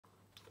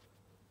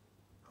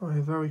Right,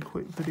 a very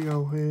quick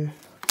video here.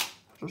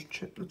 I just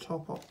chipped the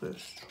top off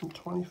this from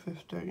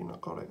 2015. I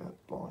got it at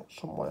like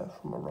somewhere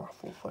from a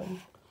raffle thing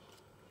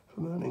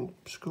from earning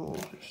scores.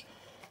 It's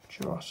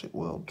Jurassic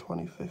World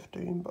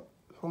 2015, but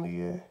from the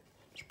year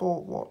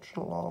sport watch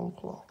and alarm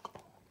clock.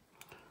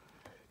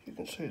 You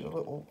can see there's a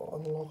little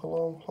analog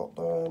alarm clock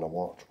there and a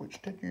watch which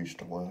did used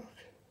to work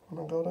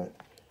when I got it.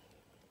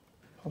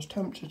 I was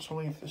tempted to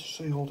leave this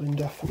sealed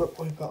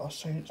indefinitely, but I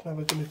see it's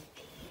never going to,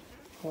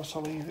 unless I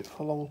leave it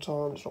for a long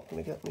time, it's not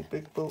going to get me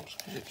big bucks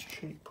because it's a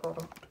cheap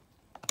product.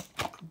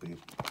 Could be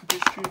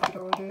a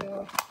stupid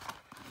idea.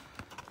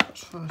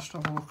 Let's first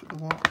have a look at the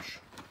watch.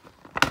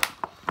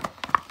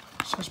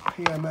 It says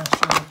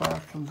PMS on the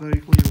back. I'm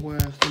vaguely aware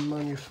of the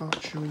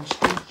manufacturing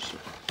stuff.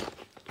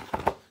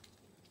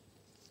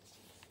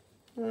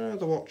 So.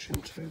 The watch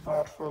isn't too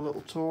bad for a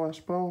little toy, I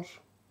suppose.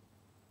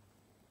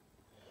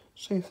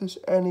 See if there's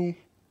any.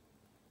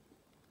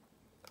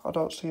 I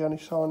don't see any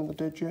sign of the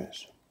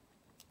digits.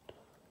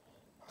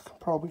 I can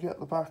probably get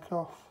the back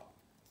off,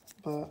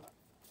 but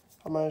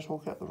I may as well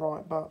get the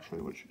right battery,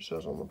 which it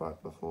says on the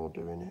back before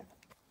doing it.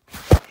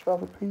 Shall I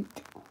have a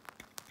peek?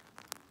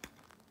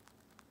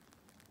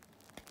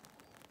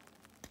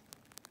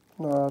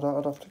 No,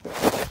 I'd have to get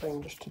the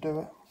thing just to do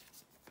it.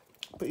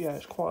 But yeah,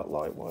 it's quite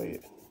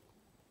lightweight.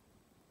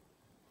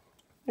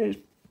 It's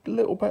a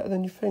little better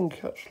than you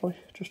think, actually.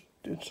 Just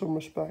in some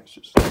respects,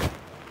 it's a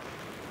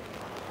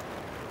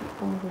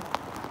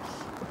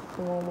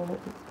form on it,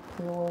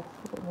 peel off.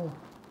 I don't know.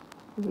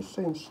 It just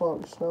seems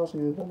slightly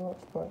snazzier than I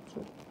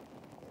expected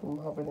from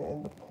having it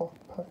in the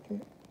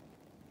packet.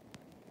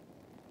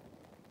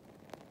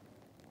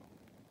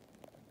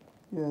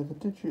 Yeah, the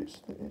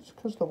digits, it's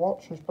because the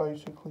watch has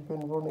basically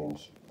been running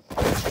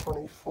since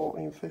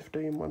 2014,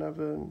 15,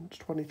 whenever, and it's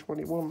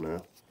 2021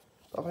 now.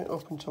 I think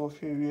up until a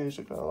few years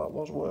ago that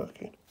was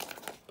working.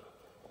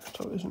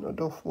 So it isn't a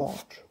duff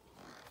watch.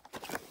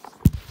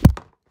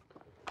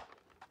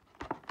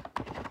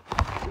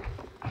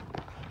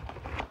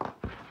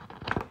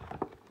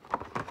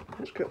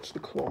 Let's get to the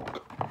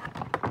clock.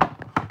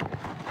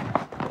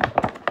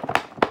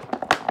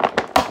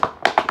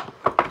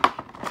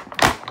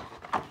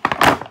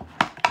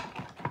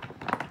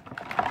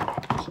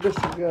 So this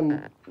is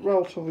again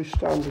relatively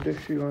standard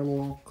issue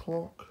analog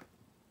clock.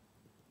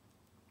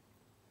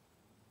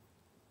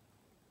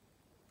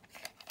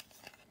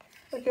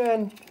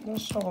 Again,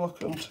 let's have a look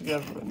at them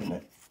together a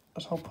minute.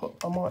 As I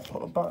might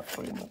put a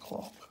battery in the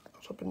clock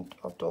because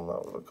I've done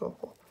that with a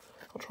couple.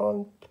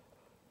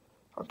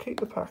 I'll keep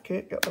the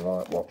packet, get the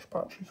right watch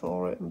battery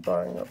for it, and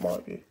bang, that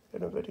might be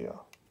in a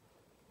video.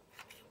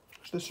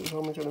 Because this is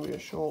only going to be a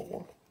short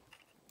one.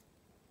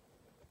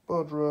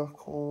 Budra,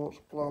 quartz,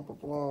 blah blah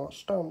blah,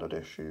 standard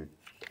issue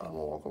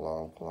analog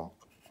alarm clock.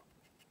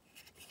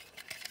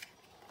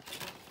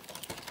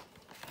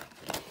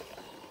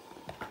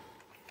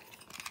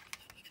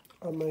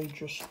 I may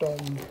just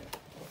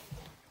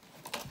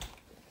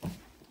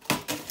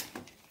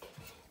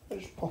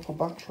pop a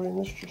battery in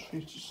this just for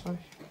you to see.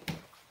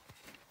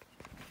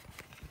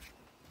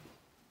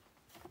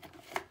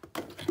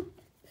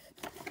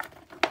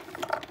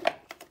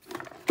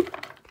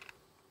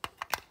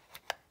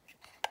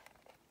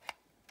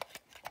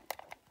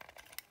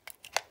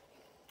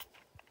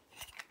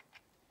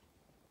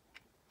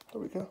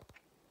 There we go.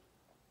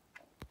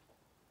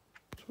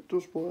 So it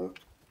does work.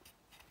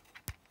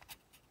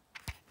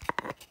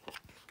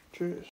 Cheers.